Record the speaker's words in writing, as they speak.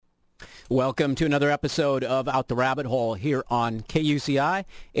Welcome to another episode of Out the Rabbit Hole here on KUCI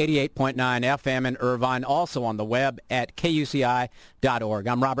 88.9 FM in Irvine, also on the web at kuci.org.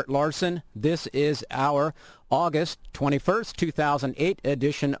 I'm Robert Larson. This is our August 21st, 2008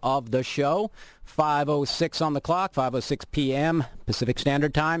 edition of the show. 5:06 on the clock, 5:06 p.m. Pacific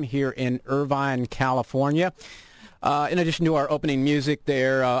Standard Time here in Irvine, California. In addition to our opening music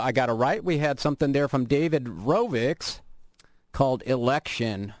there, I got it right. We had something there from David Rovix called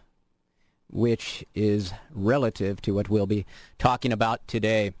Election, which is relative to what we'll be talking about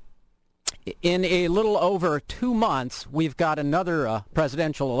today. In a little over 2 months, we've got another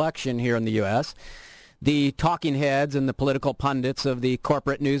presidential election here in the U.S. The talking heads and the political pundits of the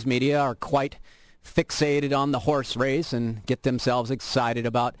corporate news media are quite fixated on the horse race and get themselves excited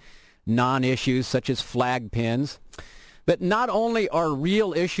about non-issues such as flag pins. But not only are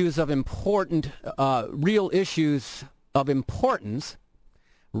real issues of importance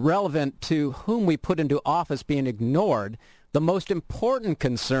relevant to whom we put into office being ignored, the most important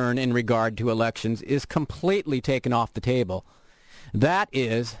concern in regard to elections is completely taken off the table. That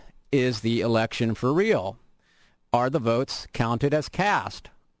is the election for real? Are the votes counted as cast?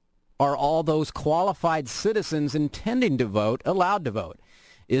 Are all those qualified citizens intending to vote allowed to vote?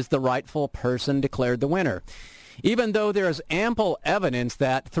 Is the rightful person declared the winner? Even though there is ample evidence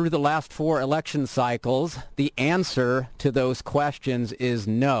that through the last 4 election cycles, the answer to those questions is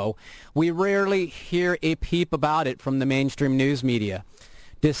no, we rarely hear a peep about it from the mainstream news media.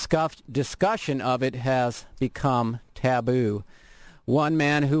 Discussion of it has become taboo. One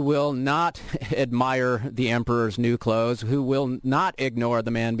man who will not admire the emperor's new clothes, who will not ignore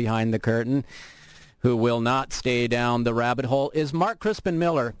the man behind the curtain, who will not stay down the rabbit hole, is Mark Crispin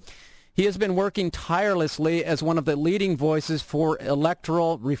Miller. He has been working tirelessly as one of the leading voices for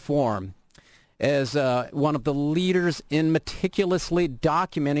electoral reform, as one of the leaders in meticulously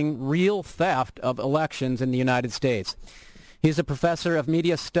documenting real theft of elections in the United States. He's a professor of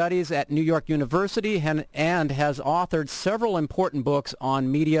media studies at New York University and has authored several important books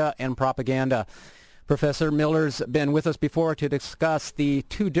on media and propaganda. Professor Miller's been with us before to discuss the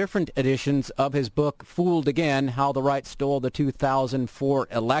 2 different editions of his book, Fooled Again, How the Right Stole the 2004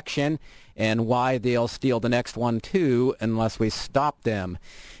 Election, and why they'll steal the next one too unless we stop them.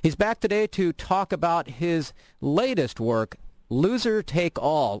 He's back today to talk about his latest work, Loser Take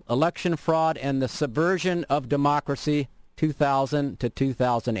All, Election Fraud and the Subversion of Democracy, 2000 to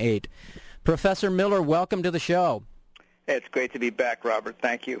 2008. Professor Miller, welcome to the show. It's great to be back, Robert.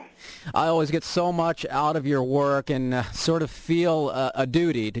 Thank you. I always get so much out of your work and sort of feel a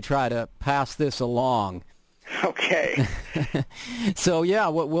duty to try to pass this along. Okay. So, yeah,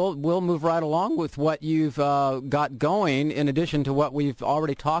 we'll move right along with what you've got going in addition to what we've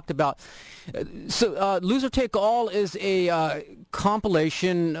already talked about. So Loser Take All is a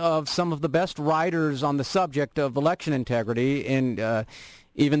compilation of some of the best writers on the subject of election integrity, and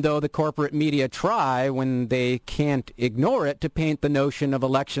even though the corporate media try, when they can't ignore it, to paint the notion of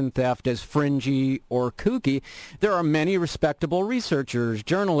election theft as fringy or kooky, there are many respectable researchers,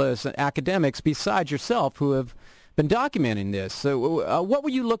 journalists, and academics besides yourself who have been documenting this. So what were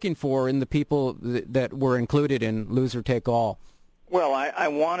you looking for in the people that were included in Loser Take All? Well, I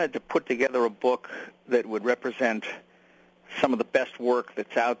wanted to put together a book that would represent some of the best work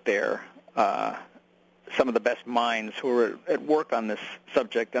that's out there, some of the best minds who are at work on this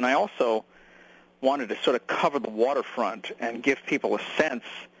subject. And I also wanted to sort of cover the waterfront and give people a sense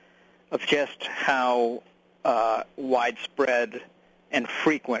of just how widespread and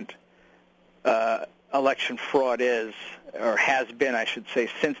frequent election fraud is, or has been, I should say,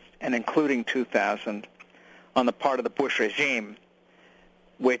 since and including 2000 on the part of the Bush regime,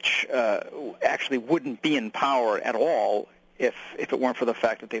 which actually wouldn't be in power at all if it weren't for the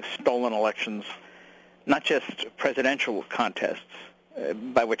fact that they've stolen elections, not just presidential contests,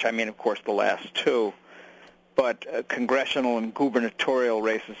 by which I mean, of course, the last 2, but congressional and gubernatorial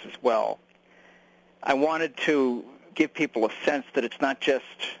races as well. I wanted to give people a sense that it's not just,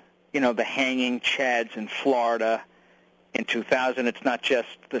 the hanging chads in Florida in 2000. It's not just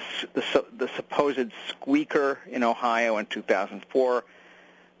the supposed squeaker in Ohio in 2004,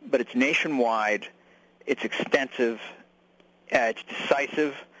 but it's nationwide, it's extensive, it's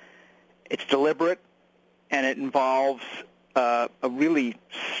decisive, it's deliberate, and it involves a really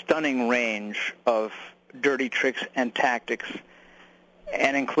stunning range of dirty tricks and tactics,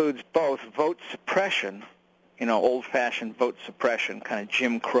 and includes both vote suppression, old-fashioned vote suppression, kind of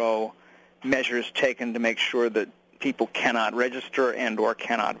Jim Crow measures taken to make sure that people cannot register and or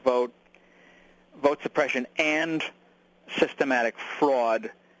cannot vote, vote suppression and systematic fraud,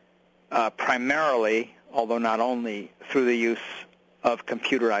 primarily, although not only, through the use of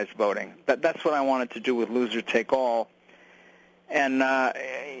computerized voting. That's what I wanted to do with Loser Take All. And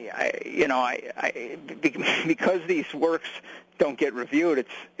because these works don't get reviewed,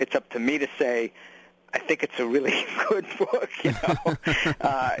 it's up to me to say I think it's a really good book. It's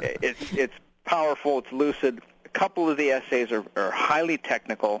powerful, it's lucid. A couple of the essays are highly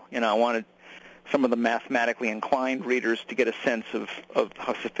technical. I wanted some of the mathematically inclined readers to get a sense of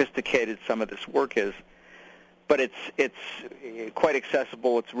how sophisticated some of this work is. But it's quite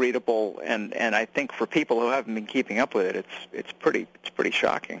accessible, it's readable, and I think for people who haven't been keeping up with it, it's pretty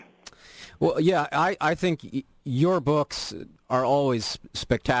shocking. Well, yeah, I think your books are always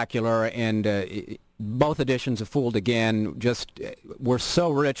spectacular, and both editions of Fooled Again were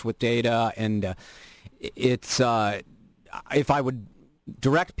so rich with data, and it's if I would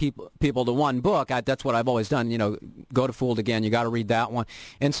direct people to one book, that's what I've always done. Go to Fooled Again. You got to read that one.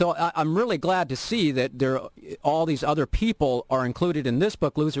 And so I'm really glad to see that all these other people are included in this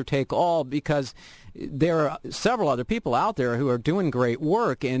book, Loser Take All, because there are several other people out there who are doing great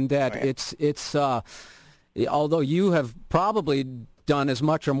work, and that right. it's although you have probably done as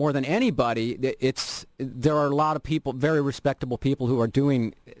much or more than anybody, there are a lot of people, very respectable people, who are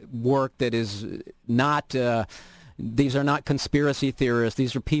doing work that is not. These are not conspiracy theorists.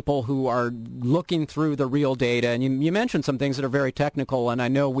 These are people who are looking through the real data. And you mentioned some things that are very technical, and I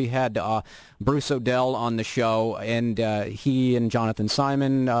know we had Bruce O'Dell on the show, and he and Jonathan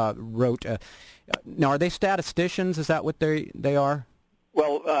Simon wrote. Now, are they statisticians? Is that what they are?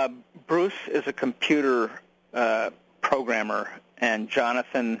 Well, Bruce is a computer programmer, and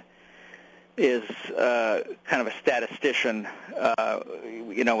Jonathan is kind of a statistician,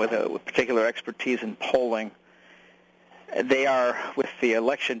 with a particular expertise in polling. They are with the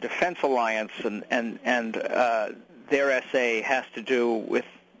Election Defense Alliance, and their essay has to do with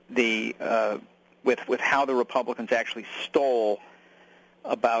the with how the Republicans actually stole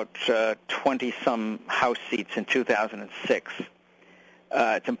about 20-some House seats in 2006.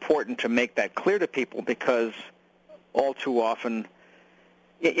 It's important to make that clear to people because all too often,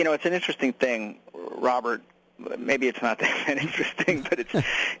 it's an interesting thing, Robert. Maybe it's not that interesting, but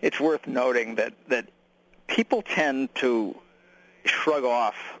it's worth noting that people tend to shrug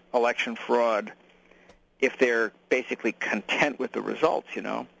off election fraud if they're basically content with the results,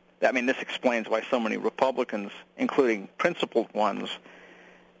 I mean, this explains why so many Republicans, including principled ones,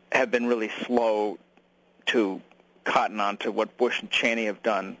 have been really slow to cotton on to what Bush and Cheney have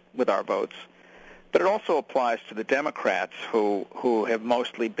done with our votes. But it also applies to the Democrats who have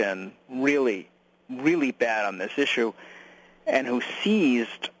mostly been really, really bad on this issue and who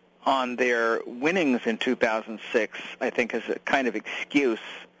seized on their winnings in 2006, I think, as a kind of excuse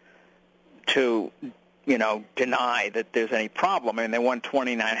to, deny that there's any problem. I mean, they won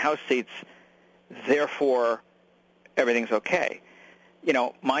 29 House seats, therefore everything's okay.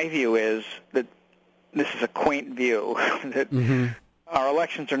 My view is that this is a quaint view, that our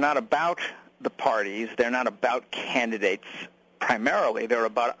elections are not about the parties, they're not about candidates primarily, they're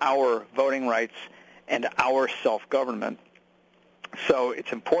about our voting rights and our self-government. So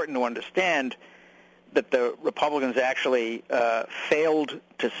it's important to understand that the Republicans actually failed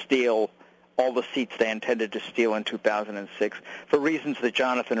to steal all the seats they intended to steal in 2006 for reasons that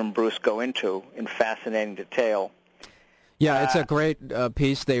Jonathan and Bruce go into in fascinating detail. Yeah, it's a great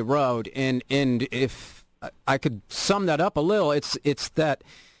piece they wrote, and if I could sum that up a little, it's that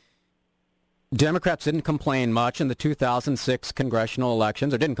Democrats didn't complain much in the 2006 congressional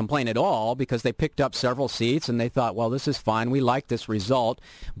elections, or didn't complain at all, because they picked up several seats and they thought, well, this is fine, we like this result.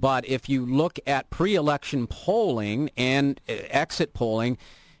 But if you look at pre-election polling and exit polling,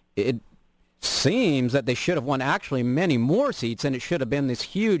 it seems that they should have won actually many more seats, and it should have been this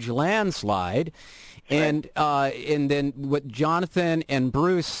huge landslide. And then what Jonathan and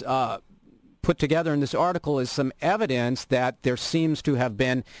Bruce put together in this article is some evidence that there seems to have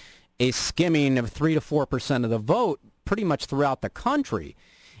been a skimming of 3 to 4% of the vote pretty much throughout the country.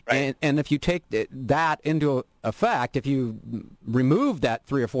 Right. And if you take that into effect, if you remove that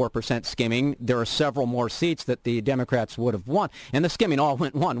 3 or 4% skimming, there are several more seats that the Democrats would have won. And the skimming all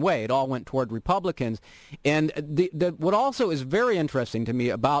went one way. It all went toward Republicans. And what also is very interesting to me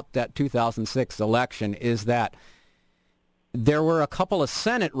about that 2006 election is that there were a couple of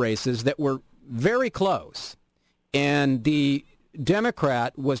Senate races that were very close. And the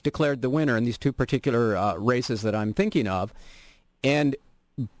Democrat was declared the winner in these two particular races that I'm thinking of. And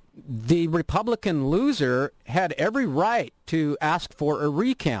the Republican loser had every right to ask for a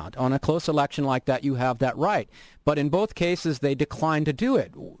recount. On a close election like that, you have that right. But in both cases, they declined to do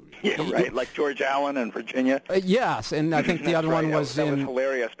it. Yeah, right, like George Allen in Virginia. Yes, and I think the other one was that was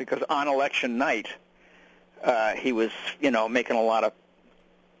hilarious, because on election night, He was, making a lot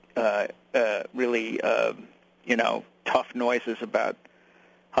of really, tough noises about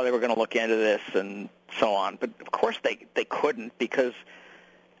how they were going to look into this and so on. But, of course, they couldn't, because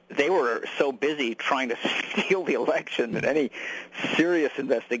they were so busy trying to steal the election that any serious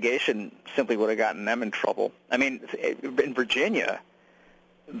investigation simply would have gotten them in trouble. I mean, in Virginia,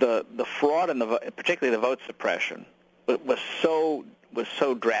 the fraud and particularly the vote suppression was so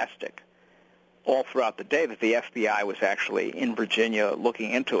drastic all throughout the day that the FBI was actually in Virginia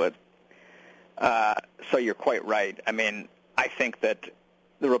looking into it. So you're quite right. I mean, I think that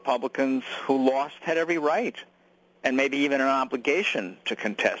the Republicans who lost had every right, and maybe even an obligation to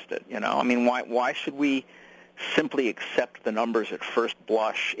contest it. I mean, why should we simply accept the numbers at first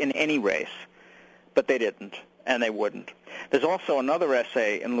blush in any race? But they didn't, and they wouldn't. There's also another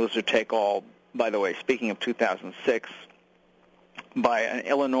essay in Loser Take All, by the way, speaking of 2006, by an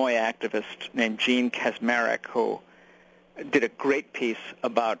Illinois activist named Gene Kaczmarek, who did a great piece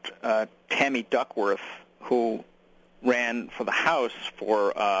about Tammy Duckworth, who ran for the House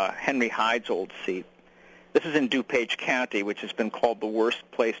for Henry Hyde's old seat. This is in DuPage County, which has been called the worst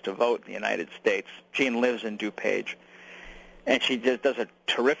place to vote in the United States. Gene lives in DuPage, and she just does a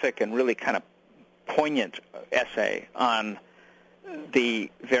terrific and really kind of poignant essay on the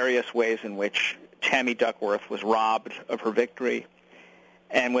various ways in which Tammy Duckworth was robbed of her victory.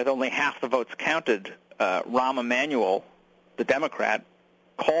 And with only half the votes counted, Rahm Emanuel, the Democrat,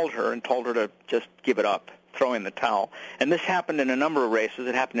 called her and told her to just give it up, throw in the towel. And this happened in a number of races.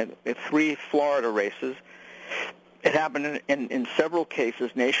 It happened in 3 Florida races. It happened in several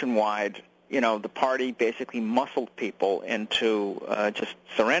cases nationwide. The party basically muscled people into just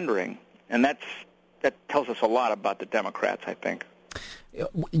surrendering. And that tells us a lot about the Democrats, I think.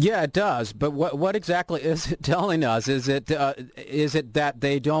 Yeah, it does. But what exactly is it telling us? Is it that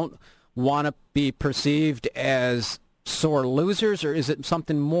they don't want to be perceived as sore losers, or is it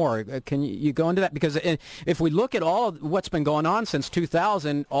something more? Can you go into that? Because if we look at all of what's been going on since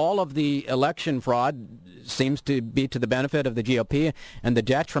 2000, all of the election fraud seems to be to the benefit of the GOP and the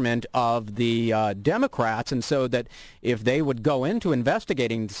detriment of the Democrats, and so that if they would go into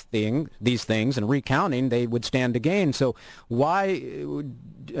investigating these things and recounting, they would stand to gain. So why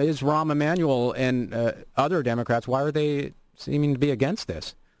is Rahm Emanuel and other Democrats, why are they seeming to be against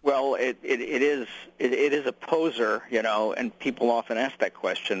this? Well, it is a poser, and people often ask that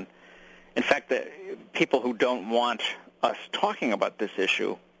question. In fact, the people who don't want us talking about this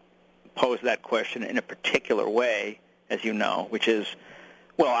issue pose that question in a particular way, as you know, which is,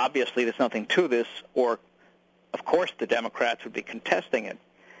 well, obviously there's nothing to this, or, of course, the Democrats would be contesting it.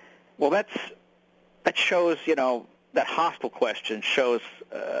 Well, that shows, that hostile question shows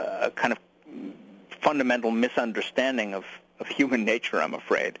a kind of fundamental misunderstanding of human nature, I'm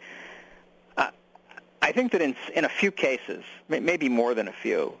afraid. I think that in a few cases, maybe more than a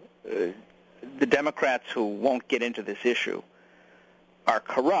few, the Democrats who won't get into this issue are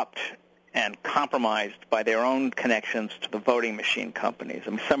corrupt and compromised by their own connections to the voting machine companies. I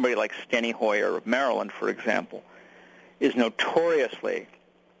mean, somebody like Steny Hoyer of Maryland, for example, is notoriously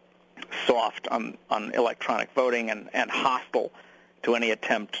soft on electronic voting and hostile to any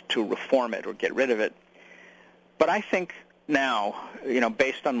attempt to reform it or get rid of it. But I think now,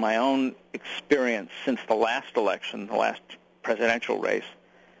 based on my own experience since the last election, the last presidential race,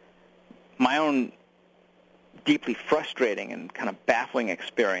 my own deeply frustrating and kind of baffling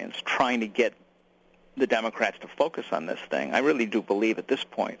experience trying to get the Democrats to focus on this thing, I really do believe at this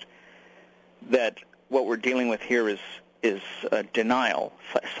point that what we're dealing with here is denial,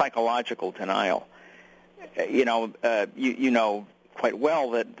 psychological denial. You know quite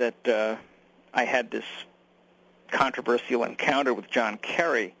well that I had this controversial encounter with John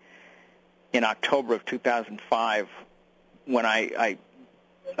Kerry in October of 2005 when I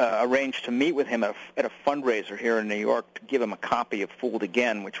arranged to meet with him at a fundraiser here in New York to give him a copy of Fooled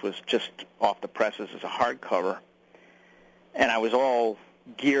Again, which was just off the presses as a hardcover. And I was all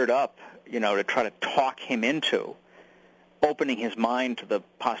geared up, to try to talk him into opening his mind to the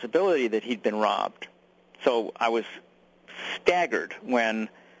possibility that he'd been robbed. So I was staggered when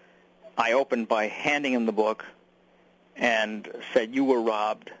I opened by handing him the book and said, "You were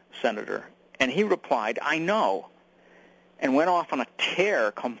robbed, Senator." And he replied, "I know," and went off on a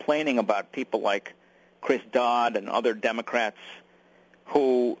tear complaining about people like Chris Dodd and other Democrats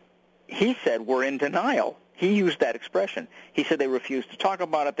who he said were in denial. He used that expression. He said they refuse to talk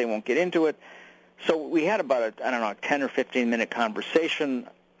about it, they won't get into it. So we had about a 10 or 15-minute conversation.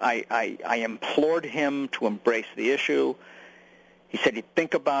 I implored him to embrace the issue. He said he'd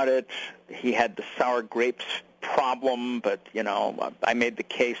think about it. He had the sour grapes problem, but, I made the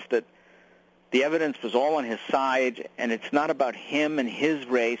case that The evidence was all on his side, and it's not about him and his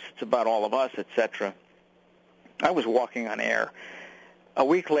race. It's about all of us, etc. I was walking on air. A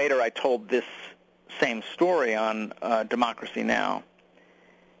week later, I told this same story on Democracy Now!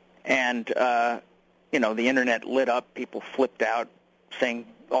 And, the Internet lit up. People flipped out, saying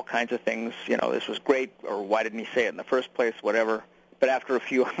all kinds of things. This was great, or why didn't he say it in the first place, whatever. But after a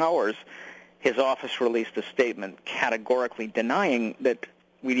few hours, his office released a statement categorically denying that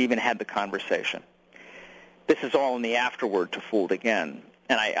we'd even had the conversation. This is all in the afterword to Fooled Again,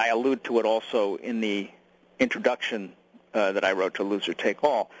 and I allude to it also in the introduction that I wrote to Loser Take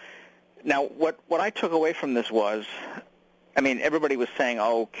All. Now, what I took away from this was, everybody was saying,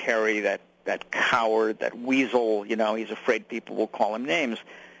 oh, Kerry, that coward, that weasel, he's afraid people will call him names.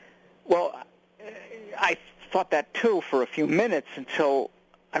 Well, I thought that too for a few minutes until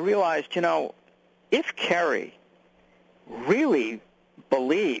I realized, if Kerry really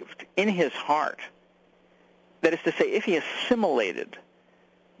believed in his heart, that is to say, if he assimilated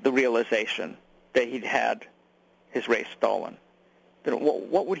the realization that he'd had his race stolen, then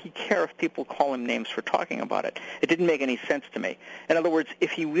what would he care if people call him names for talking about it? It didn't make any sense to me. In other words,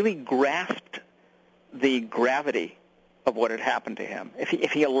 if he really grasped the gravity of what had happened to him, if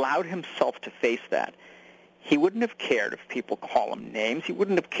he allowed himself to face that, he wouldn't have cared if people call him names. He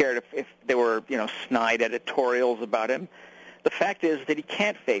wouldn't have cared if there were, snide editorials about him. The fact is that he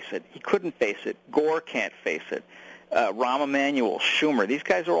can't face it. He couldn't face it. Gore can't face it. Rahm Emanuel, Schumer, these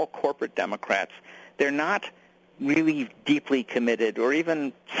guys are all corporate Democrats. They're not really deeply committed or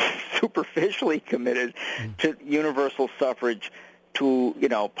even superficially committed to universal suffrage, to,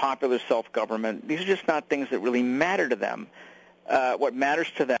 popular self-government. These are just not things that really matter to them. What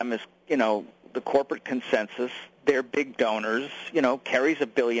matters to them is, the corporate consensus. They're big donors. Kerry's a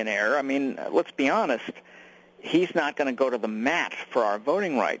billionaire. Let's be honest. He's not going to go to the mat for our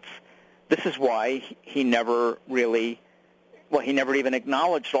voting rights. This is why he never even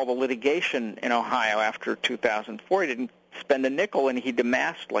acknowledged all the litigation in Ohio after 2004. He didn't spend a nickel, and he'd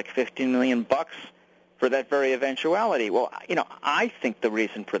amassed like $15 million for that very eventuality. Well, I think the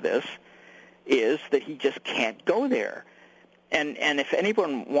reason for this is that he just can't go there. And if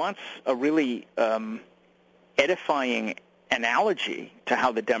anyone wants a really edifying analogy to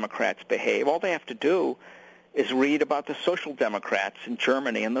how the Democrats behave, all they have to do is read about the Social Democrats in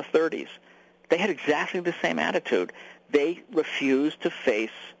Germany in the 30s. They had exactly the same attitude. They refused to face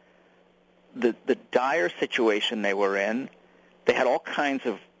the dire situation they were in. They had all kinds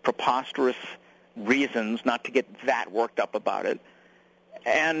of preposterous reasons not to get that worked up about it.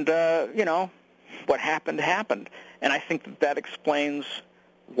 And, what happened. And I think that explains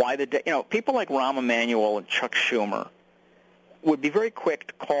why people like Rahm Emanuel and Chuck Schumer would be very quick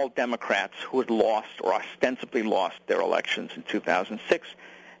to call Democrats who had lost or ostensibly lost their elections in 2006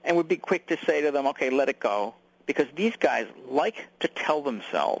 and would be quick to say to them, okay, let it go, because these guys like to tell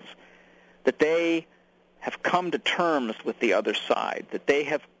themselves that they have come to terms with the other side, that they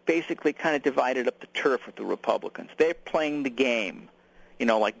have basically kind of divided up the turf with the Republicans. They're playing the game,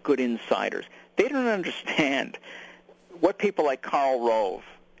 like good insiders. They don't understand what people like Karl Rove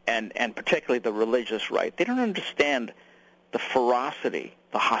and particularly the religious right, they don't understand the ferocity,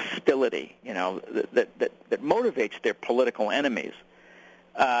 the hostility, that motivates their political enemies.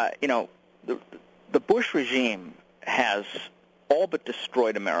 The Bush regime has all but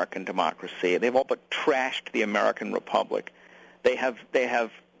destroyed American democracy. They've all but trashed the American Republic. They have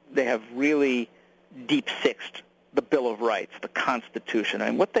really deep-sixed the Bill of Rights, the Constitution.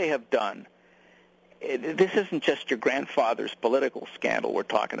 And what they have done, this isn't just your grandfather's political scandal we're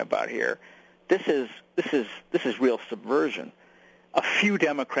talking about here. This is real subversion. A few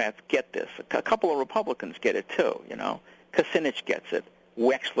Democrats get this. A couple of Republicans get it too. Kucinich gets it.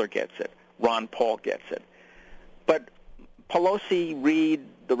 Wexler gets it. Ron Paul gets it. But Pelosi, Reid,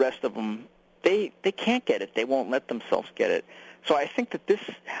 the rest of them, they can't get it. They won't let themselves get it. So I think that this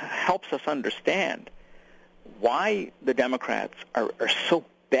helps us understand why the Democrats are so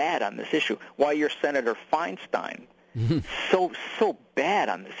bad on this issue, why your Senator Feinstein so bad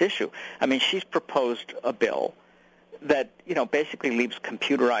on this issue. She's proposed a bill that, basically leaves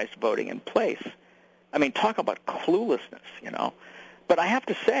computerized voting in place. Talk about cluelessness, But I have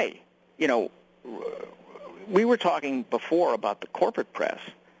to say, we were talking before about the corporate press.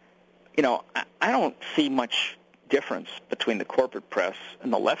 I don't see much difference between the corporate press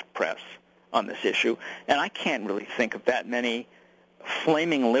and the left press on this issue, and I can't really think of that many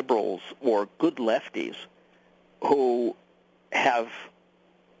flaming liberals or good lefties who have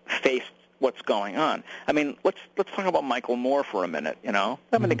faced what's going on. Let's talk about Michael Moore for a minute,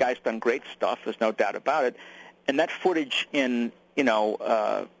 the guy's done great stuff, there's no doubt about it. And that footage in,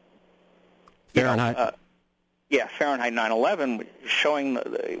 Fahrenheit. Fahrenheit 9/11, showing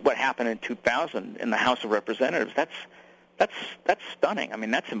what happened in 2000 in the House of Representatives. That's stunning. I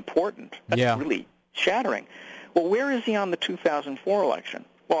mean, that's important. That's really shattering. Well, where is he on the 2004 election?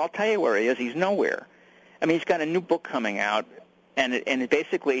 Well, I'll tell you where he is. He's nowhere. I mean, he's got a new book coming out, and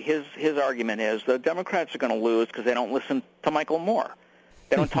basically his argument is the Democrats are going to lose because they don't listen to Michael Moore.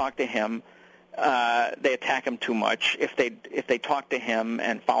 They don't talk to him. They attack him too much. If they talked to him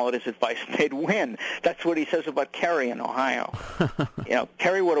and followed his advice, they'd win. That's what he says about Kerry in Ohio.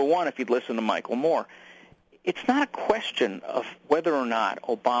 Kerry would have won if he'd listened to Michael Moore. It's not a question of whether or not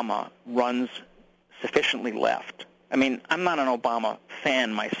Obama runs sufficiently left. I mean, I'm not an Obama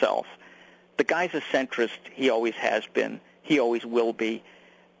fan myself. The guy's a centrist. He always has been. He always will be.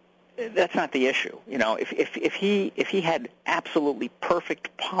 That's not the issue. If he had absolutely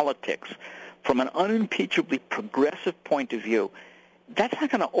perfect politics from an unimpeachably progressive point of view, that's not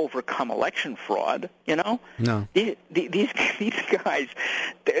going to overcome election fraud. No. These guys,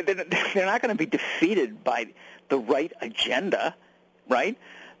 they're not going to be defeated by the right agenda, right?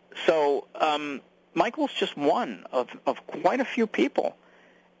 So Michael's just one of quite a few people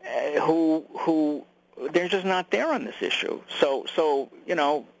who they're just not there on this issue. So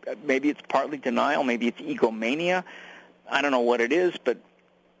maybe it's partly denial, maybe it's egomania. I don't know what it is, but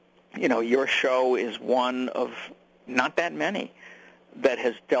your show is one of not that many that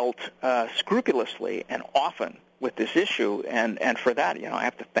has dealt scrupulously and often with this issue, and for that, I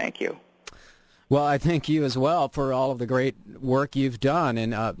have to thank you. Well, I thank you as well for all of the great work you've done.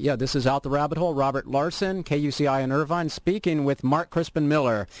 And, this is Out the Rabbit Hole. Robert Larson, KUCI in Irvine, speaking with Mark Crispin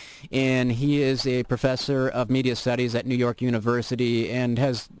Miller. And he is a professor of media studies at New York University and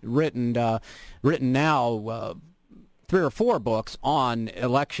has written now 3 or 4 books on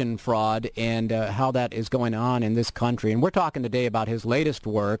election fraud and how that is going on in this country. And we're talking today about his latest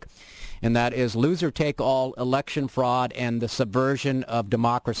work, and that is Loser Take All, Election Fraud and the Subversion of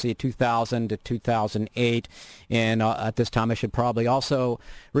Democracy, 2000 to 2008. And at this time, I should probably also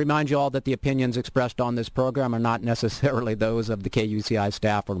remind you all that the opinions expressed on this program are not necessarily those of the KUCI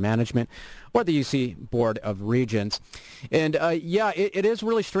staff or management or the UC Board of Regents. And, it is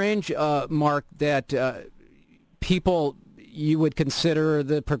really strange, Mark, that people you would consider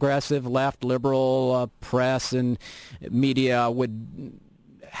the progressive left, liberal press and media would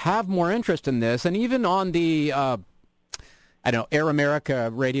have more interest in this. And even on the, Air America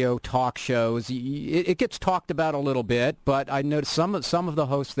radio talk shows, it gets talked about a little bit, but I noticed some of the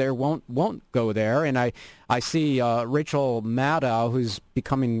hosts there won't go there. And I see Rachel Maddow, who's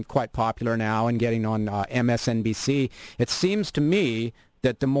becoming quite popular now and getting on MSNBC. It seems to me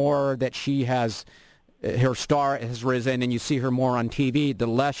that the more that she has her star has risen and you see her more on TV, the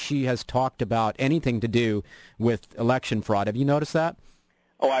less she has talked about anything to do with election fraud. Have you noticed that?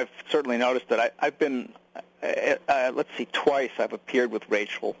 Oh, I've certainly noticed it. I've been, twice I've appeared with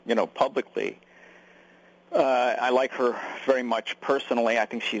Rachel, publicly. I like her very much personally. I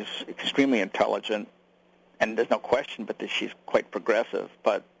think she's extremely intelligent, and there's no question but that she's quite progressive.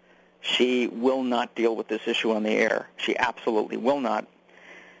 But she will not deal with this issue on the air. She absolutely will not.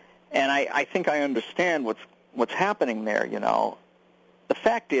 And I think I understand what's happening there. The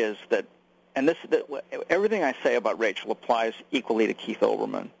fact is that, and everything I say about Rachel applies equally to Keith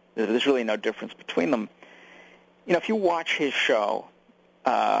Olbermann. There's really no difference between them. If you watch his show,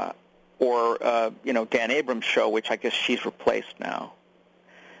 or Dan Abrams' show, which I guess she's replaced now,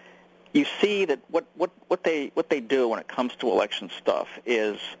 you see that what they do when it comes to election stuff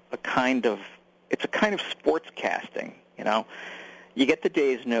is a kind of sportscasting. You get the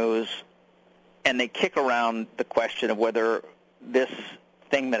day's news, and they kick around the question of whether this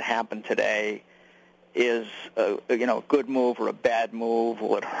thing that happened today is a good move or a bad move.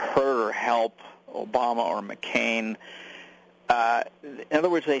 Will it hurt or help Obama or McCain? In other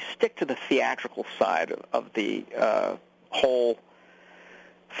words, they stick to the theatrical side of the whole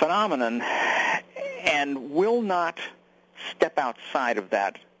phenomenon and will not step outside of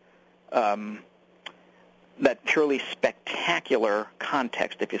that that purely spectacular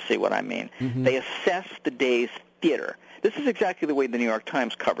context, if you see what I mean. Mm-hmm. They assess the day's theater. This is exactly the way the New York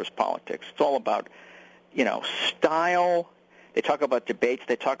Times covers politics. It's all about, style. They talk about debates.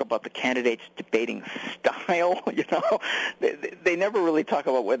 They talk about the candidates' debating style. They never really talk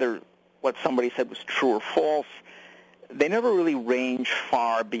about whether what somebody said was true or false. They never really range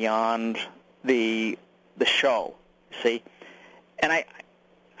far beyond the show, see? And I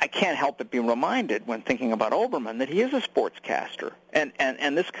can't help but be reminded when thinking about Olbermann that he is a sportscaster, and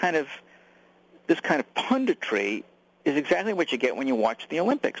this kind of punditry is exactly what you get when you watch the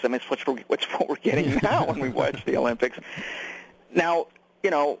Olympics. I mean, it's what we're getting now when we watch the Olympics. Now,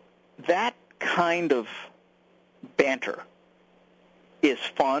 that kind of banter is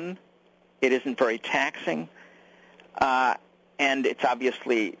fun. It isn't very taxing. And it's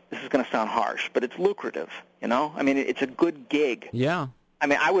obviously, this is going to sound harsh, but it's lucrative, you know? I mean, it's a good gig. Yeah. I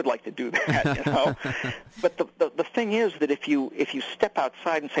mean, I would like to do that, you know? But the thing is that if you step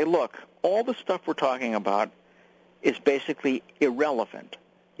outside and say, look, all the stuff we're talking about is basically irrelevant,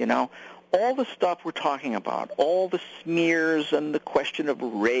 you know? All the stuff we're talking about, all the smears and the question of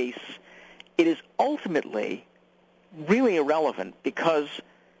race, it is ultimately really irrelevant because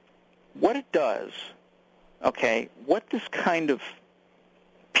what it does, okay, what this kind of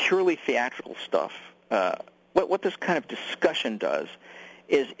purely theatrical stuff, what this kind of discussion does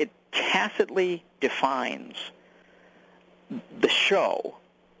is it tacitly defines the show,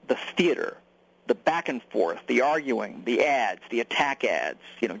 the theater, the back and forth, the arguing, the ads, the attack ads,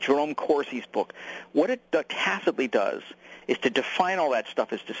 you know, Jerome Corsi's book. What it tacitly does is to define all that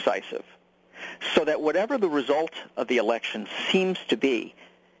stuff as decisive, so that whatever the result of the election seems to be,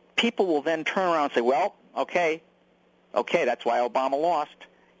 people will then turn around and say, well, okay, that's why Obama lost.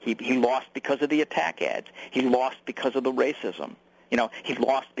 He lost because of the attack ads. He lost because of the racism. You know, he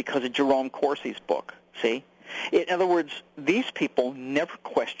lost because of Jerome Corsi's book, see? In other words, these people never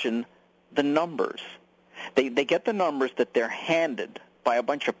question the numbers. They get the numbers that they're handed by a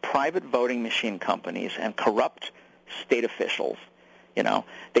bunch of private voting machine companies and corrupt state officials. You know,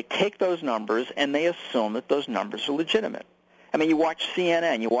 they take those numbers and they assume that those numbers are legitimate. I mean, you watch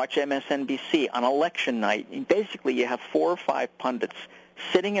CNN, you watch MSNBC on election night, and basically you have 4 or 5 pundits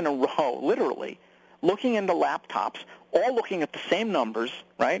sitting in a row, literally, looking into laptops, all looking at the same numbers,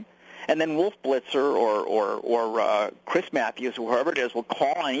 right? And then Wolf Blitzer or Chris Matthews, or whoever it is, will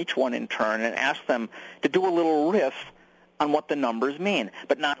call on each one in turn and ask them to do a little riff on what the numbers mean.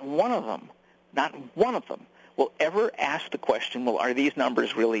 But not one of them will ever ask the question, well, are these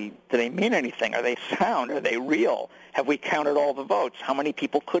numbers really, do they mean anything? Are they sound? Are they real? Have we counted all the votes? How many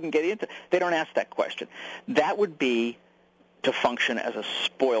people couldn't get into? They don't ask that question. That would be to function as a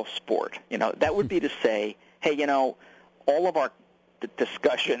spoil sport. You know, that would be to say, hey, you know, all of our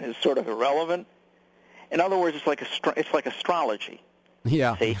discussion is sort of irrelevant. In other words, it's like astrology.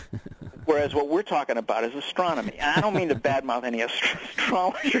 Yeah. See? Whereas what we're talking about is astronomy. And I don't mean to badmouth any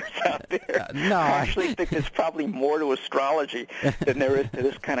astrologers out there. No. I actually think there's probably more to astrology than there is to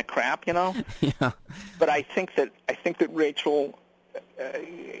this kind of crap, you know? Yeah. But I think that Rachel,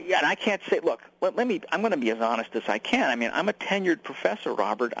 and I can't say, look, I'm going to be as honest as I can. I mean, I'm a tenured professor,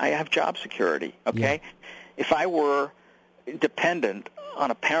 Robert. I have job security, okay? Yeah. If I were dependent on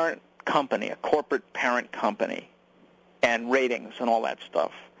a parent company, a corporate parent company, and ratings and all that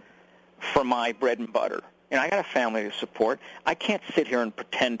stuff for my bread and butter, and I got a family to support, I can't sit here and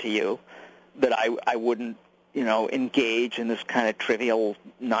pretend to you that I wouldn't, you know, engage in this kind of trivial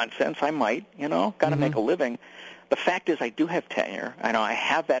nonsense. I might, you know, got to make a living. The fact is I do have tenure. I know I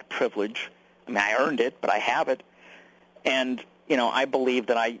have that privilege. I mean, I earned it, but I have it. And, you know, I believe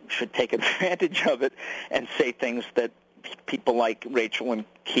that I should take advantage of it and say things that people like Rachel and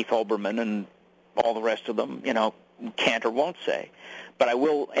Keith Olbermann and all the rest of them, you know, can't or won't say. But I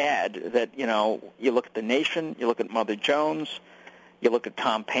will add that, you know, you look at The Nation, you look at Mother Jones, you look at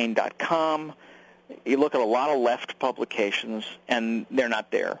TomPaine.com, you look at a lot of left publications, and they're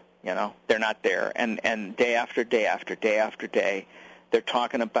not there, you know. They're not there. And day after day after day after day, they're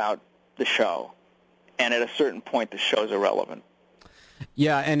talking about the show. And at a certain point, the show's irrelevant.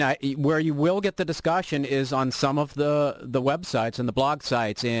 Yeah, and where you will get the discussion is on some of the websites and the blog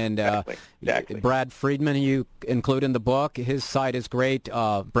sites. And Exactly. Brad Friedman, you include in the book. His site is great,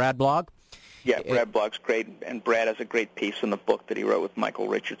 Brad Blog. Yeah, Brad Blog's great, and Brad has a great piece in the book that he wrote with Michael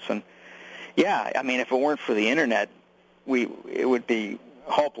Richardson. Yeah, I mean, if it weren't for the Internet, it would be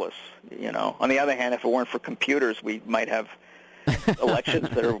hopeless, you know. On the other hand, if it weren't for computers, we might have elections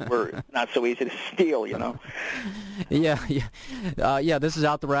that were not so easy to steal, you know. Yeah. This is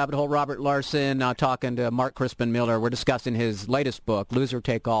Out the Rabbit Hole. Robert Larson talking to Mark Crispin Miller. We're discussing his latest book, Loser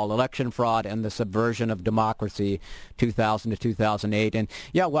Take All, Election Fraud and the Subversion of Democracy, 2000 to 2008. And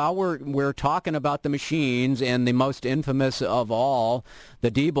yeah, while we're talking about the machines and the most infamous of all, the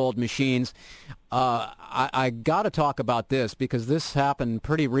Diebold machines, I got to talk about this because this happened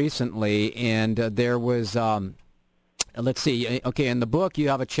pretty recently, and there was... let's see. Okay, in the book you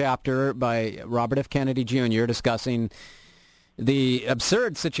have a chapter by Robert F. Kennedy Jr. discussing the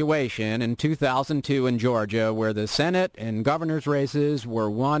absurd situation in 2002 in Georgia where the Senate and governor's races were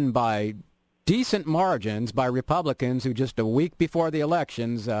won by decent margins by Republicans who just a week before the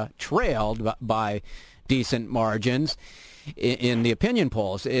elections trailed by decent margins in the opinion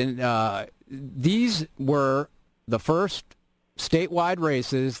polls. These were the first statewide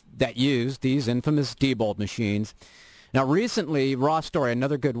races that use these infamous Diebold machines. Now, recently, Raw Story,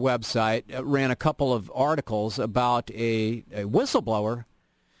 another good website, ran a couple of articles about a whistleblower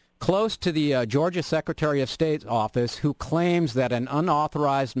close to the Georgia Secretary of State's office who claims that an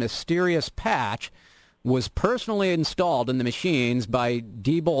unauthorized, mysterious patch was personally installed in the machines by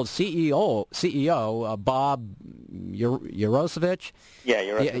Diebold CEO Bob Urosevich. Yeah,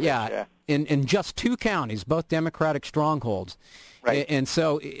 Urosevich, yeah. In just 2 counties, both Democratic strongholds. Right. And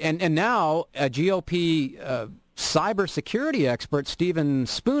now a GOP cybersecurity expert, Stephen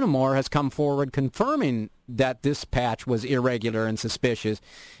Spoonamore, has come forward confirming that this patch was irregular and suspicious,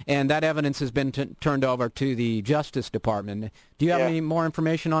 and that evidence has been turned over to the Justice Department. Do you have any more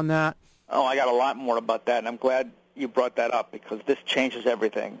information on that? Oh, I got a lot more about that, and I'm glad you brought that up because this changes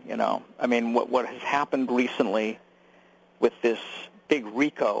everything, you know. I mean, what has happened recently with this big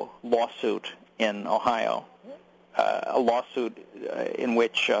RICO lawsuit in Ohio, a lawsuit in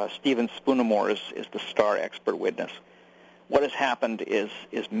which Stephen Spoonamore is the star expert witness. What has happened is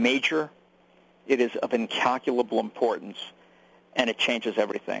major. It is of incalculable importance, and it changes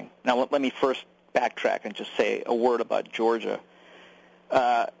everything. Now, let me first backtrack and just say a word about Georgia.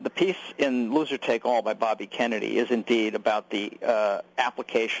 The piece in Loser Take All by Bobby Kennedy is indeed about the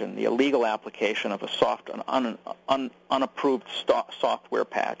application, the illegal application of an unapproved software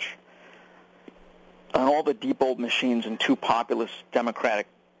patch on all the Diebold machines in 2 populous Democratic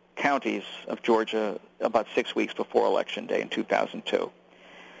counties of Georgia about 6 weeks before Election Day in 2002.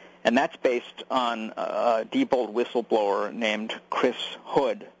 And that's based on a Diebold whistleblower named Chris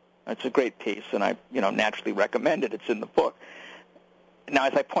Hood. It's a great piece, and I naturally recommend it. It's in the book. Now,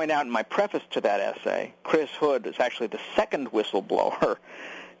 as I point out in my preface to that essay, Chris Hood is actually the second whistleblower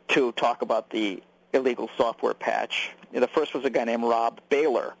to talk about the illegal software patch. The first was a guy named Rob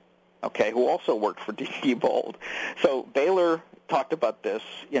Baylor, who also worked for Diebold. So Baylor talked about this,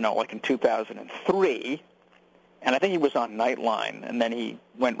 like in 2003, and I think he was on Nightline, and then he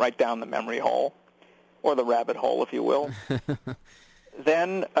went right down the memory hole, or the rabbit hole, if you will.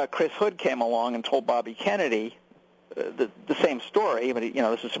 Then Chris Hood came along and told Bobby Kennedy the same story, but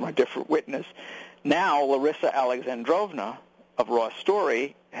this is from a different witness. Now Larissa Alexandrovna of Raw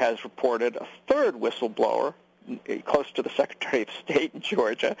Story has reported a third whistleblower close to the Secretary of State in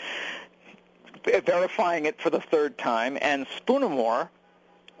Georgia, verifying it for the third time, and Spoonamore,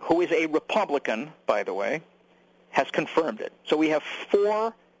 who is a Republican, by the way, has confirmed it. So we have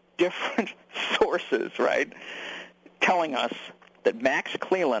 4 different sources, right, telling us that Max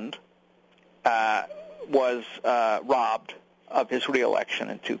Cleland was robbed of his re-election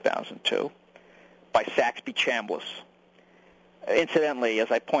in 2002 by Saxby Chambliss. Incidentally, as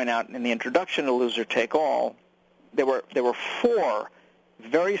I point out in the introduction to Loser Take All, there were 4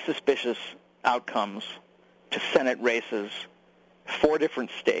 very suspicious outcomes to Senate races, 4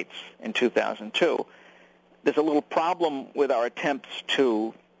 different states in 2002. There's a little problem with our attempts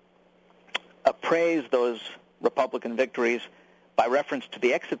to appraise those Republican victories by reference to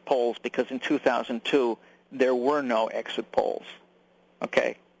the exit polls, because in 2002 there were no exit polls.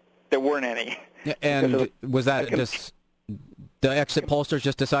 Okay? There weren't any. Yeah, and was that just the exit pollsters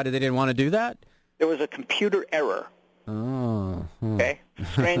just decided they didn't want to do that? There was a computer error. Oh. Okay?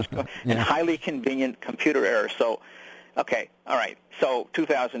 Strange and highly convenient computer error. So, okay, all right. So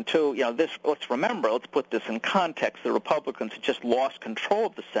 2002, let's put this in context. The Republicans had just lost control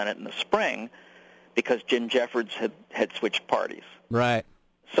of the Senate in the spring because Jim Jeffords had switched parties. Right.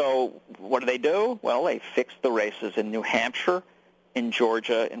 So what do? Well, they fixed the races in New Hampshire, in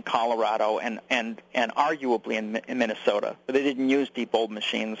Georgia, in Colorado, and arguably in Minnesota. But they didn't use Diebold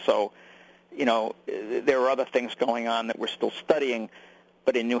machines, so, there are other things going on that we're still studying.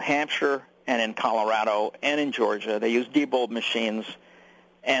 But in New Hampshire and in Colorado and in Georgia, they used Diebold machines.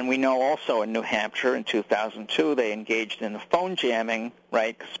 And we know also in New Hampshire in 2002 they engaged in phone jamming,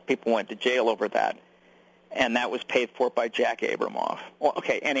 right, because people went to jail over that. And that was paid for by Jack Abramoff. Well,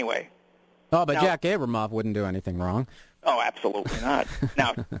 okay, anyway. Oh, but now, Jack Abramoff wouldn't do anything wrong. Oh, absolutely not.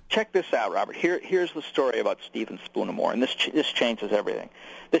 Now, check this out, Robert. Here's the story about Stephen Spoonamore, and this changes everything.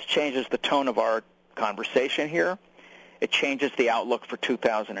 This changes the tone of our conversation here. It changes the outlook for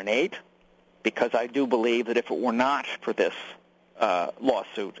 2008, because I do believe that if it were not for this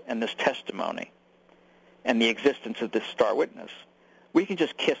lawsuit and this testimony and the existence of this star witness, we can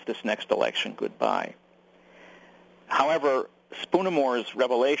just kiss this next election goodbye. However, Spoonamore's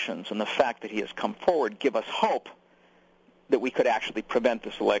revelations and the fact that he has come forward give us hope that we could actually prevent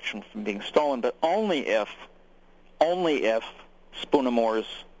this election from being stolen, but only if Spoonamore's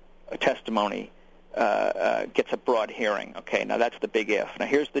testimony gets a broad hearing. Okay, now that's the big if. Now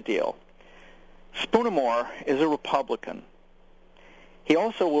here's the deal. Spoonamore is a Republican He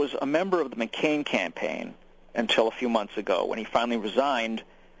also was a member of the McCain campaign until a few months ago when he finally resigned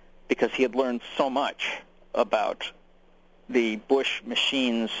because he had learned so much about the Bush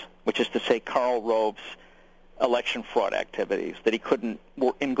machines, which is to say Karl Rove's election fraud activities, that he couldn't,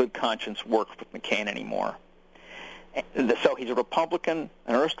 in good conscience, work with McCain anymore. So he's a Republican,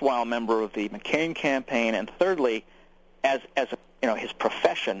 an erstwhile member of the McCain campaign, and thirdly, as his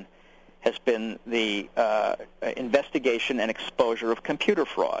profession has been the investigation and exposure of computer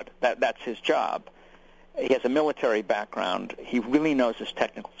fraud. That's his job. He has a military background. He really knows his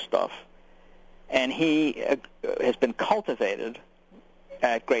technical stuff. And he has been cultivated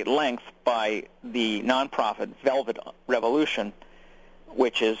at great length by the nonprofit Velvet Revolution,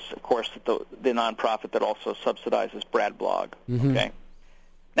 which is, of course, the nonprofit that also subsidizes Brad Blog. Mm-hmm. Okay.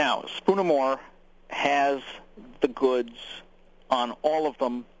 Now, Spoonamore has the goods on all of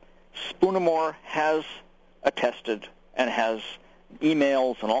them. Spoonamore has attested and has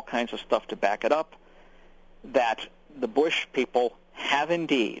emails and all kinds of stuff to back it up that the Bush people have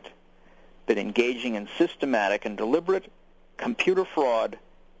indeed been engaging in systematic and deliberate computer fraud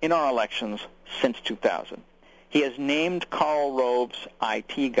in our elections since 2000. He has named Karl Rove's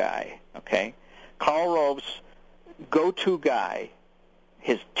IT guy, okay? Karl Rove's go-to guy,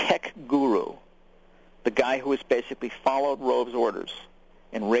 his tech guru, the guy who has basically followed Rove's orders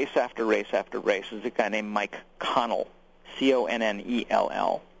in race after race after race, is a guy named Mike Connell,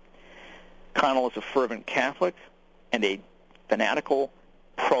 Connell. Connell is a fervent Catholic and a fanatical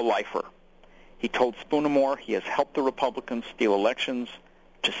pro-lifer. He told Spoonamore he has helped the Republicans steal elections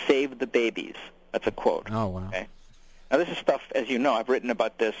to save the babies. That's a quote. Oh, wow. Okay? Now, this is stuff, as you know, I've written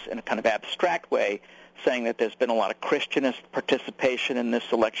about this in a kind of abstract way, saying that there's been a lot of Christianist participation in this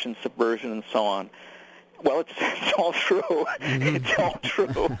election subversion and so on. Well, it's all true. Mm-hmm. It's all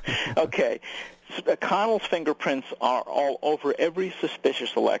true. Okay. Connell's fingerprints are all over every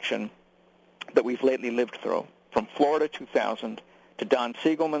suspicious election that we've lately lived through, from Florida 2000 to Don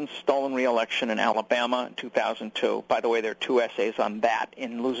Siegelman's stolen re-election in Alabama in 2002. By the way, there are 2 essays on that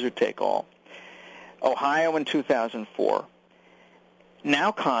in Loser Take All. Ohio in 2004.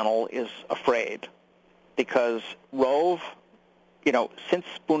 Now Connell is afraid because Rove, since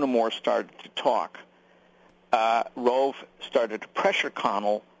Spoonamore started to talk, Rove started to pressure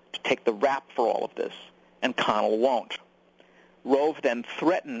Connell to take the rap for all of this, and Connell won't. Rove then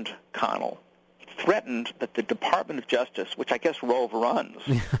threatened Connell. He threatened that the Department of Justice, which I guess Rove runs.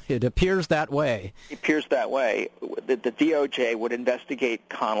 It appears that way. It appears that way. The DOJ would investigate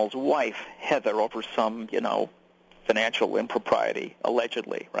Connell's wife, Heather, over some, financial impropriety,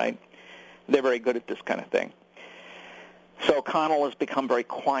 allegedly, right? They're very good at this kind of thing. So Connell has become very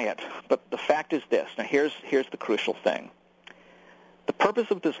quiet. But the fact is this. Now, here's the crucial thing. The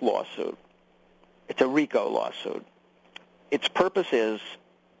purpose of this lawsuit, it's a RICO lawsuit. Its purpose is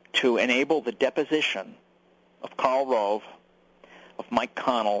to enable the deposition of Karl Rove, of Mike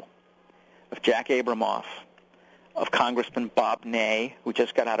Connell, of Jack Abramoff, of Congressman Bob Ney, who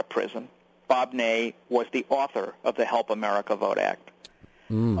just got out of prison. Bob Ney was the author of the Help America Vote Act.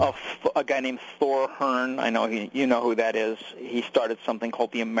 Of a guy named Thor Hearn. I know you know who that is. He started something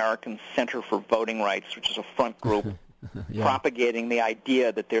called the American Center for Voting Rights, which is a front group propagating the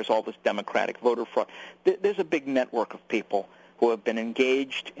idea that there's all this democratic voter fraud. There's a big network of people who have been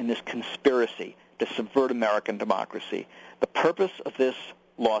engaged in this conspiracy to subvert American democracy. The purpose of this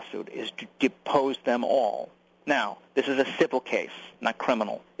lawsuit is to depose them all. Now, this is a civil case, not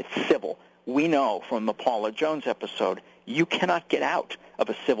criminal. It's civil. We know from the Paula Jones episode, you cannot get out of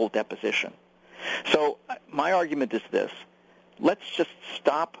a civil deposition. So my argument is this. Let's just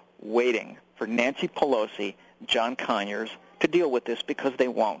stop waiting for Nancy Pelosi, John Conyers to deal with this because they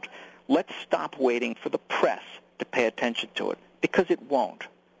won't. Let's stop waiting for the press to pay attention to it because it won't.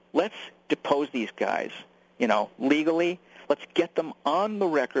 Let's depose these guys, legally. Let's get them on the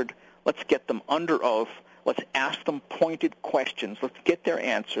record. Let's get them under oath. Let's ask them pointed questions. Let's get their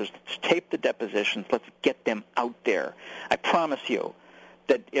answers. Let's tape the depositions. Let's get them out there. I promise you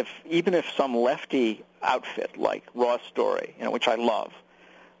that even if some lefty outfit like Raw Story, which I love,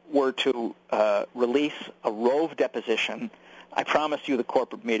 were to release a Rove deposition, I promise you the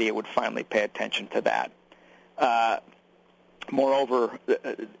corporate media would finally pay attention to that. Moreover,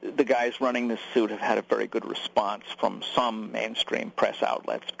 the guys running this suit have had a very good response from some mainstream press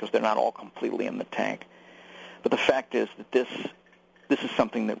outlets because they're not all completely in the tank. But the fact is that this is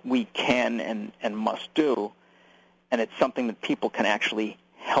something that we can and must do, and it's something that people can actually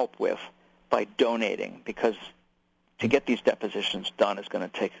help with by donating, because to get these depositions done is going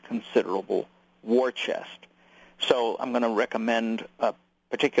to take a considerable war chest. So I'm going to recommend a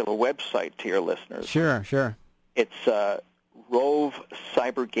particular website to your listeners. Sure. It's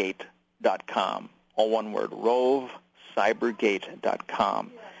rovecybergate.com. All one word,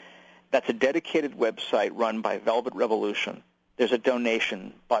 rovecybergate.com. That's a dedicated website run by Velvet Revolution. There's a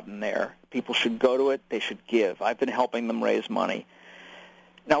donation button there. People should go to it. They should give. I've been helping them raise money.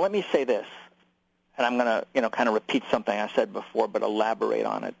 Now, let me say this, and I'm going to, kind of repeat something I said before, but elaborate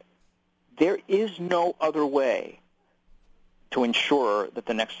on it. There is no other way to ensure that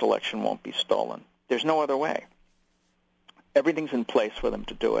the next election won't be stolen. There's no other way. Everything's in place for them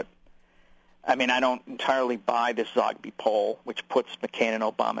to do it. I mean, I don't entirely buy this Zogby poll, which puts McCain and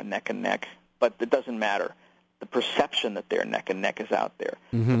Obama neck and neck, but it doesn't matter. The perception that they're neck and neck is out there.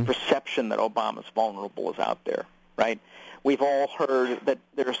 The perception that Obama's vulnerable is out there, right? We've all heard that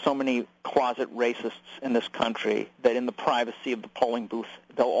there are so many closet racists in this country that in the privacy of the polling booth,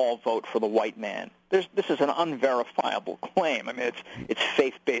 they'll all vote for the white man. This is an unverifiable claim. I mean, it's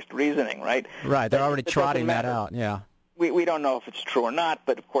faith-based reasoning, right? Right, they're already trotting that out, yeah. We don't know if it's true or not,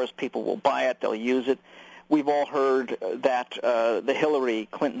 but of course people will buy it, they'll use it. We've all heard that the Hillary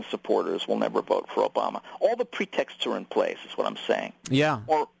Clinton supporters will never vote for Obama. All the pretexts are in place, is what I'm saying. Yeah.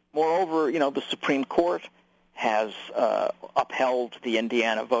 Moreover, the Supreme Court has upheld the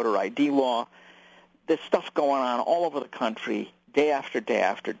Indiana voter ID law. There's stuff going on all over the country day after day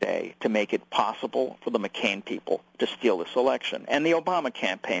after day to make it possible for the McCain people to steal this election. And the Obama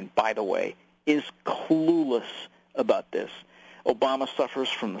campaign, by the way, is clueless about this. Obama suffers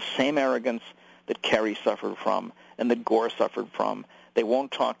from the same arrogance that Kerry suffered from and that Gore suffered from. They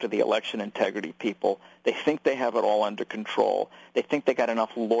won't talk to the election integrity people. They think they have it all under control. They think they got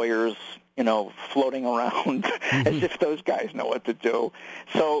enough lawyers, floating around as if those guys know what to do.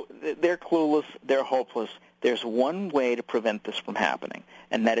 So they're clueless. They're hopeless. There's one way to prevent this from happening,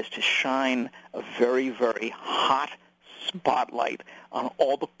 and that is to shine a very, very hot spotlight on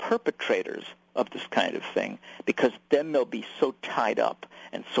all the perpetrators of this kind of thing, because then they'll be so tied up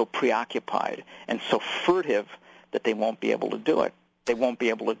and so preoccupied and so furtive that they won't be able to do it. They won't be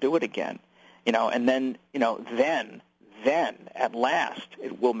able to do it again. And then at last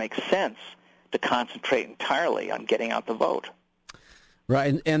it will make sense to concentrate entirely on getting out the vote.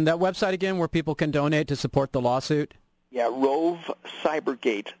 Right, and that website again where people can donate to support the lawsuit? Yeah,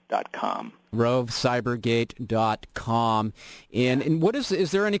 rovecybergate.com. rovecybergate.com. And what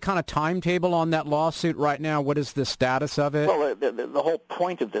is there any kind of timetable on that lawsuit right now? What is the status of it? Well, the whole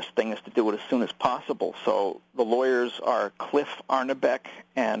point of this thing is to do it as soon as possible. So the lawyers are Cliff Arnebeck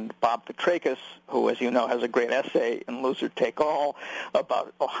and Bob Petrakis, who, as you know, has a great essay in Loser Take All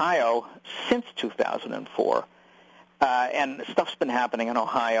about Ohio since 2004. And stuff's been happening in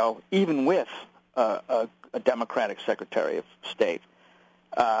Ohio, even with a Democratic Secretary of State.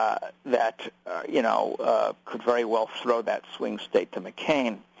 That could very well throw that swing state to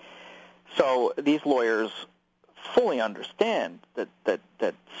McCain. So these lawyers fully understand that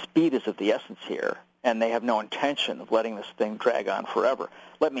speed is of the essence here, and they have no intention of letting this thing drag on forever.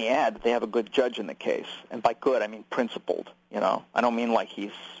 Let me add that they have a good judge in the case, and by good I mean principled. I don't mean like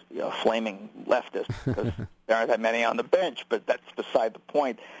he's a flaming leftist, because there aren't that many on the bench, but that's beside the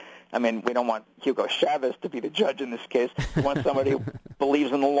point. I mean, we don't want Hugo Chavez to be the judge in this case. We want somebody who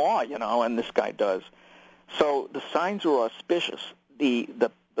believes in the law, and this guy does. So the signs are auspicious. The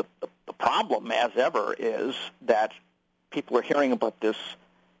problem, as ever, is that people are hearing about this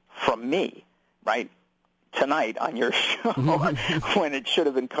from me, right, tonight on your show, when it should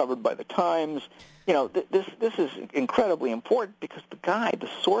have been covered by the Times. This is incredibly important because the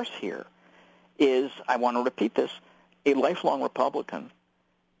source here is, I want to repeat this, a lifelong Republican,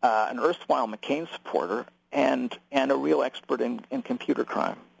 an erstwhile McCain supporter, and a real expert in computer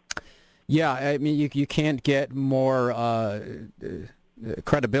crime. Yeah, I mean, you can't get more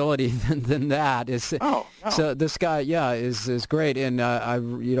credibility than that. No. So this guy, is great, and I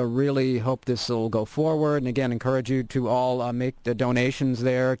really hope this will go forward. And again, encourage you to all make the donations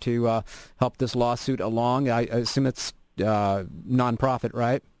there to help this lawsuit along. I assume it's nonprofit,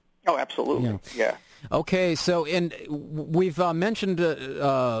 right? Oh, absolutely. Yeah. Okay, so we've mentioned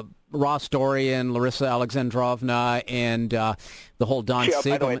Ross Dorian, Larissa Alexandrovna, and the whole Don Siegelman.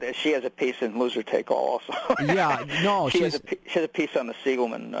 By the way, she has a piece in Loser Take All also. Yeah, no, she has a piece on the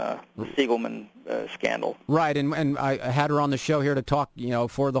Siegelman scandal. Right, and I had her on the show here to talk,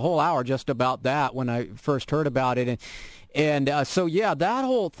 for the whole hour just about that when I first heard about it, and so that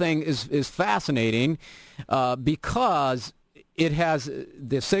whole thing is fascinating because it has,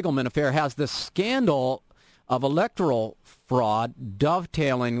 the Siegelman affair has the scandal of electoral fraud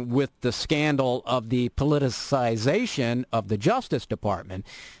dovetailing with the scandal of the politicization of the Justice Department.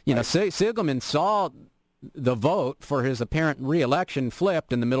 Right. Siegelman saw the vote for his apparent re-election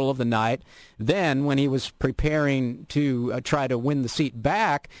flipped in the middle of the night. Then, when he was preparing to try to win the seat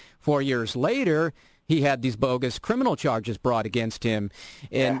back 4 years later, he had these bogus criminal charges brought against him.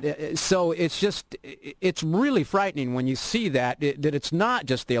 And so it's really frightening when you see that it's not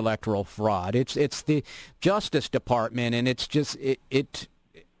just the electoral fraud. It's the Justice Department, and it's just,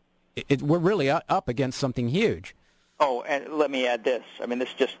 we're really up against something huge. Oh, and let me add this. I mean,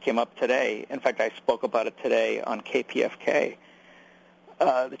 this just came up today. In fact, I spoke about it today on KPFK.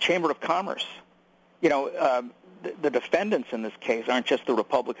 The Chamber of Commerce. The defendants in this case aren't just the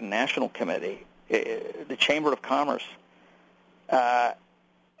Republican National Committee. The Chamber of Commerce,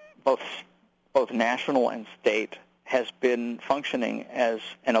 both national and state, has been functioning as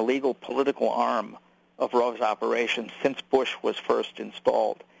an illegal political arm of Roe's operation since Bush was first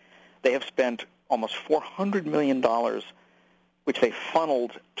installed. They have spent almost $400 million, which they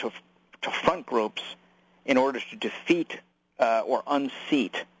funneled to front groups in order to defeat or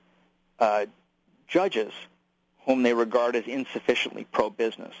unseat judges whom they regard as insufficiently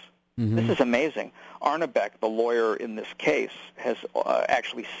pro-business. Mm-hmm. This is amazing. Arnebeck, the lawyer in this case, has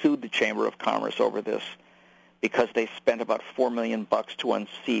actually sued the Chamber of Commerce over this because they spent about $4 million to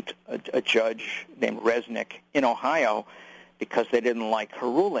unseat a judge named Resnick in Ohio because they didn't like her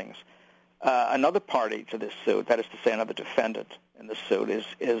rulings. Another party to this suit, that is to say another defendant in the suit, is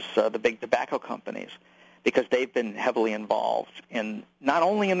the big tobacco companies, because they've been heavily involved in not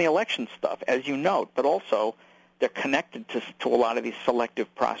only in the election stuff, as you note, but also they're connected to a lot of these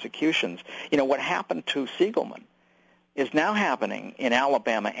selective prosecutions. What happened to Siegelman is now happening in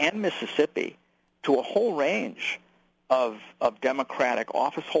Alabama and Mississippi to a whole range of Democratic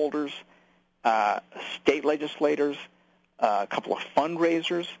office holders, state legislators, a couple of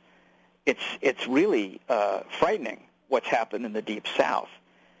fundraisers. It's really frightening what's happened in the Deep South.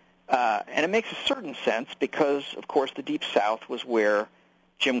 And it makes a certain sense because, of course, the Deep South was where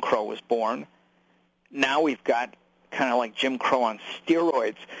Jim Crow was born. Now we've got kind of like Jim Crow on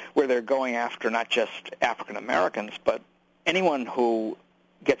steroids, where they're going after not just African Americans, but anyone who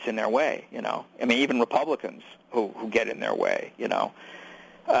gets in their way, I mean, even Republicans who get in their way,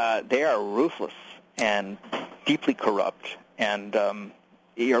 They are ruthless and deeply corrupt. And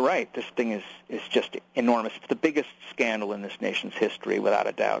you're right, this thing is just enormous. It's the biggest scandal in this nation's history, without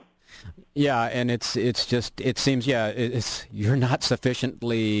a doubt. Yeah, and it seems you're not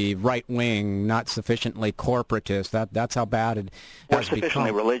sufficiently right wing, not sufficiently corporatist. That's how bad it has become. Or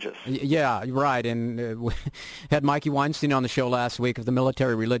sufficiently religious. Yeah, right. And we had Mikey Weinstein on the show last week of the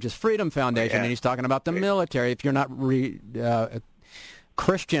Military Religious Freedom Foundation, and he's talking about the military. If you're not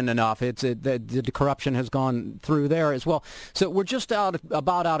Christian enough, the corruption has gone through there as well. So we're just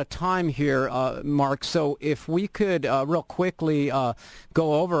about out of time here, Mark. So if we could real quickly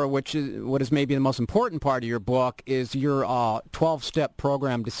go over what is maybe the most important part of your book is your 12-step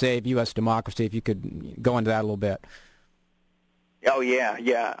program to save U.S. democracy. If you could go into that a little bit. Oh yeah.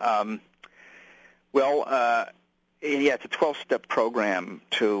 It's a 12-step program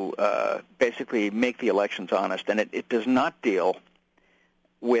to basically make the elections honest, and it does not deal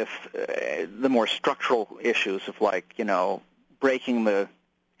with the more structural issues of breaking the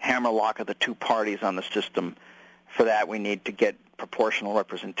hammerlock of the two parties on the system. For that, we need to get proportional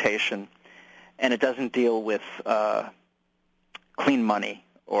representation. And it doesn't deal with clean money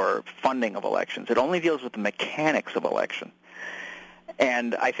or funding of elections. It only deals with the mechanics of election.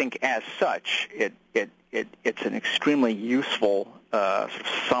 And I think as such, it's an extremely useful sort of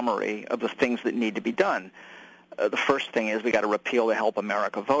summary of the things that need to be done. The first thing is we got to repeal the Help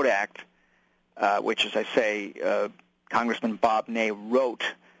America Vote Act, which, as I say, Congressman Bob Ney wrote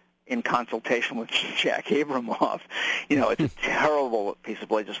in consultation with Jack Abramoff. It's a terrible piece of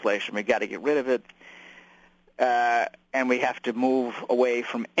legislation. We got to get rid of it, and we have to move away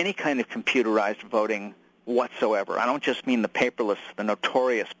from any kind of computerized voting whatsoever. I don't just mean the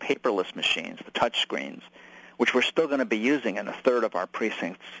notorious paperless machines, the touch screens, which we're still going to be using in a third of our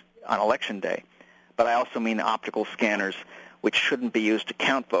precincts on Election Day. But I also mean optical scanners, which shouldn't be used to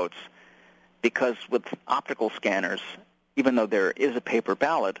count votes, because with optical scanners, even though there is a paper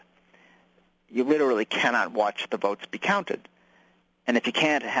ballot, you literally cannot watch the votes be counted. And if you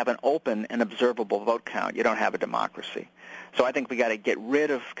can't have an open and observable vote count, you don't have a democracy. So I think we got to get rid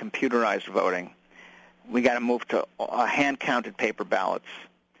of computerized voting. We got to move to hand-counted paper ballots.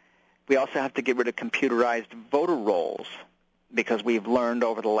 We also have to get rid of computerized voter rolls, because we've learned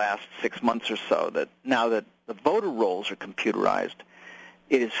over the last 6 months or so that now that the voter rolls are computerized,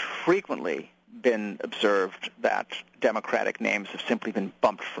 it has frequently been observed that Democratic names have simply been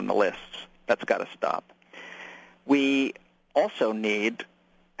bumped from the lists. That's got to stop. We also need,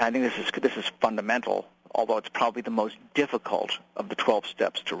 I think this is fundamental, although it's probably the most difficult of the 12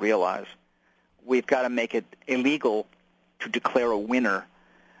 steps to realize. We've got to make it illegal to declare a winner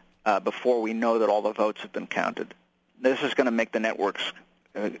before we know that all the votes have been counted. This is going to make the networks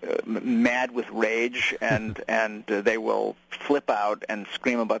mad with rage, and they will flip out and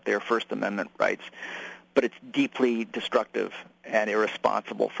scream about their First Amendment rights. But it's deeply destructive and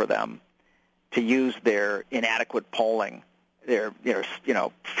irresponsible for them to use their inadequate polling, their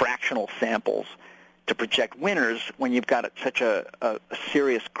fractional samples, to project winners when you've got such a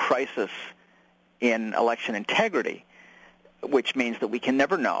serious crisis in election integrity, which means that we can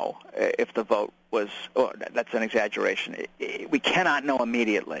never know if the vote was, that's an exaggeration. We cannot know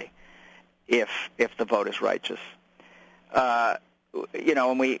immediately if the vote is righteous. I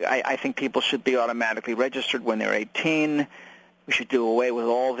think people should be automatically registered when they're 18. We should do away with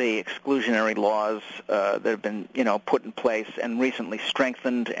all the exclusionary laws that have been, put in place and recently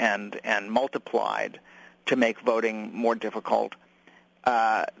strengthened and multiplied to make voting more difficult.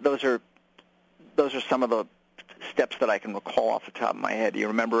 Those are some of the steps that I can recall off the top of my head. Do you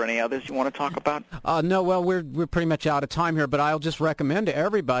remember any others you want to talk about? No, well, we're pretty much out of time here, but I'll just recommend to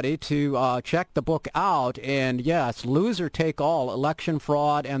everybody to check the book out. And yes, Loser Take All, Election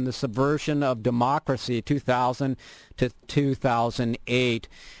Fraud and the Subversion of Democracy, 2000 to 2008.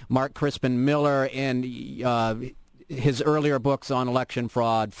 Mark Crispin Miller and his earlier books on election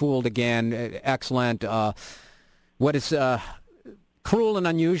fraud, Fooled Again, excellent. What is... Cruel and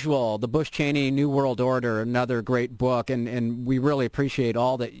Unusual, The Bush-Cheney New World Order, another great book, and we really appreciate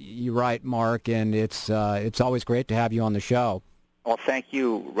all that you write, Mark, and it's always great to have you on the show. Well, thank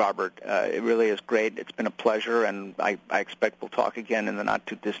you, Robert. It really is great. It's been a pleasure, and I expect we'll talk again in the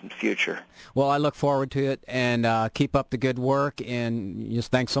not-too-distant future. Well, I look forward to it, and keep up the good work, and just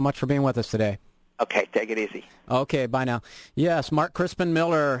thanks so much for being with us today. Okay, take it easy. Okay, bye now. Yes, Mark Crispin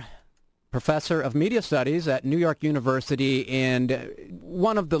Miller, professor of media studies at New York University and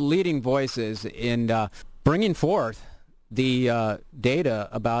one of the leading voices in bringing forth the data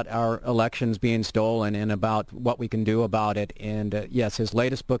about our elections being stolen and about what we can do about it. And yes, his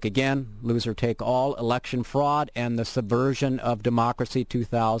latest book, again, Loser Take All, Election Fraud and the Subversion of Democracy,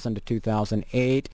 2000 to 2008.